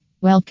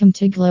Welcome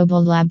to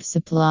Global Lab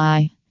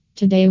Supply.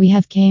 Today we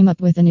have came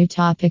up with a new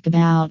topic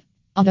about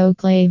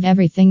autoclave,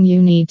 everything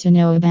you need to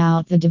know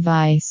about the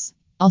device.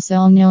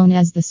 Also known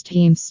as the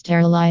steam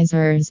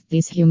sterilizers,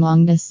 these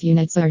humongous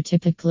units are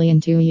typically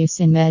into use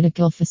in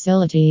medical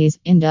facilities,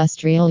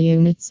 industrial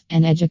units,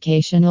 and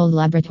educational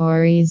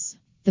laboratories.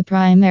 The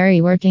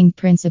primary working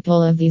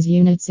principle of these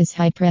units is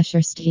high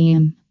pressure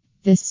steam.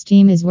 This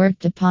steam is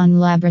worked upon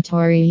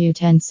laboratory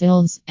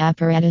utensils,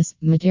 apparatus,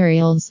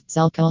 materials,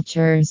 cell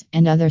cultures,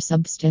 and other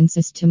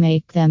substances to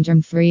make them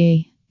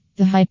germ-free.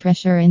 The high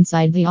pressure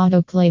inside the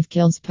autoclave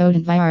kills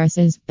potent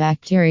viruses,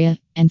 bacteria,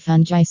 and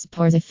fungi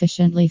spores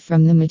efficiently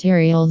from the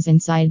materials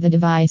inside the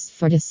device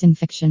for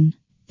disinfection.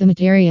 The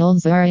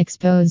materials are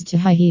exposed to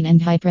high heat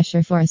and high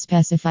pressure for a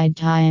specified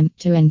time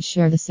to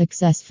ensure the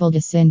successful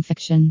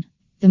disinfection.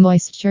 The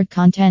moisture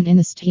content in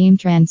the steam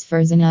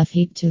transfers enough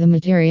heat to the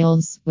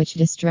materials, which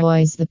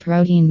destroys the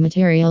protein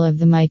material of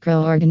the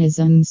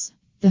microorganisms.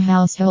 The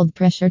household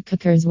pressure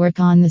cookers work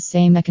on the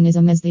same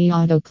mechanism as the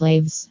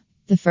autoclaves.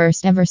 The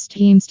first ever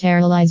steam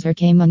sterilizer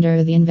came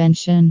under the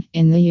invention,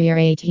 in the year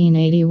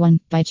 1881,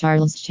 by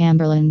Charles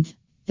Chamberlain.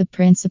 The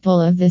principle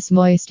of this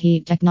moist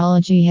heat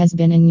technology has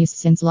been in use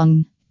since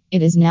long.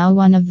 It is now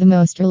one of the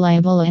most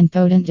reliable and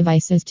potent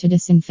devices to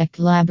disinfect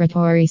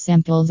laboratory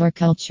samples or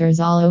cultures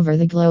all over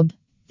the globe.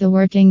 The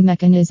working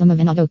mechanism of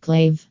an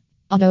autoclave.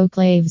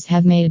 Autoclaves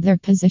have made their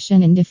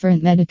position in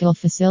different medical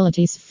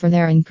facilities for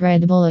their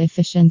incredible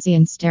efficiency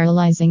in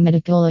sterilizing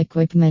medical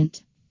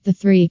equipment. The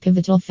three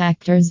pivotal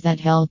factors that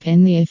help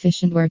in the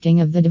efficient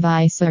working of the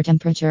device are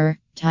temperature,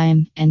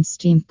 time, and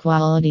steam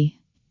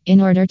quality.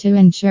 In order to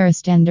ensure a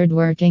standard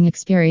working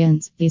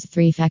experience, these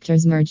three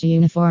factors merge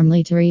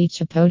uniformly to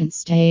reach a potent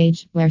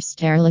stage where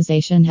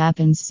sterilization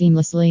happens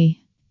seamlessly.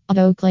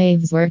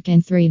 Autoclaves work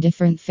in three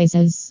different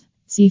phases.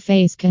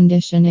 C-phase,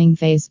 conditioning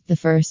phase. The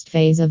first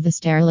phase of the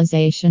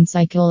sterilization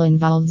cycle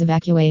involves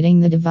evacuating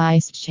the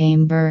device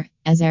chamber,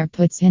 as air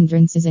puts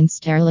hindrances in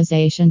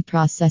sterilization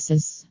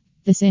processes.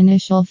 This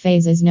initial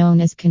phase is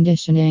known as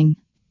conditioning.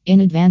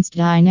 In advanced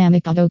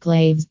dynamic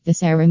autoclaves,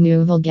 this air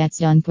removal gets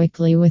done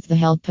quickly with the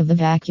help of a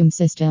vacuum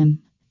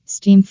system.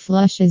 Steam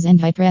flushes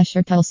and high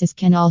pressure pulses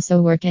can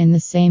also work in the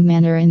same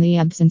manner in the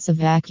absence of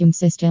vacuum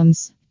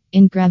systems.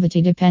 In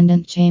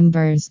gravity-dependent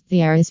chambers,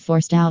 the air is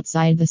forced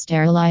outside the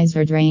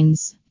sterilizer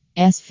drains.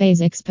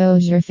 S-phase,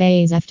 exposure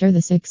phase. After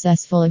the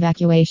successful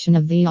evacuation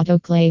of the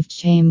autoclave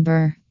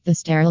chamber, the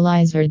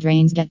sterilizer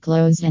drains get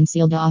closed and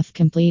sealed off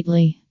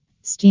completely.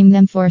 Steam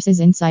then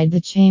forces inside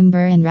the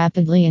chamber and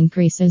rapidly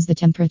increases the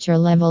temperature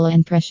level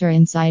and pressure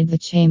inside the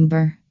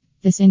chamber.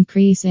 This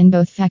increase in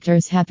both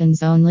factors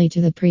happens only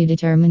to the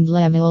predetermined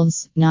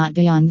levels, not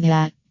beyond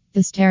that.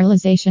 The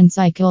sterilization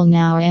cycle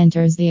now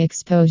enters the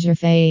exposure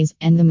phase,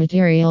 and the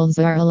materials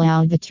are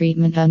allowed the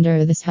treatment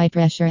under this high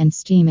pressure and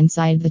steam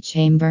inside the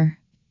chamber.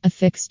 A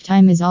fixed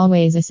time is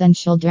always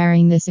essential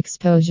during this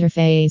exposure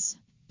phase.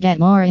 Get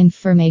more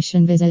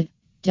information, visit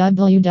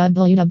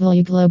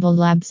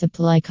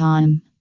www.globallabsupply.com.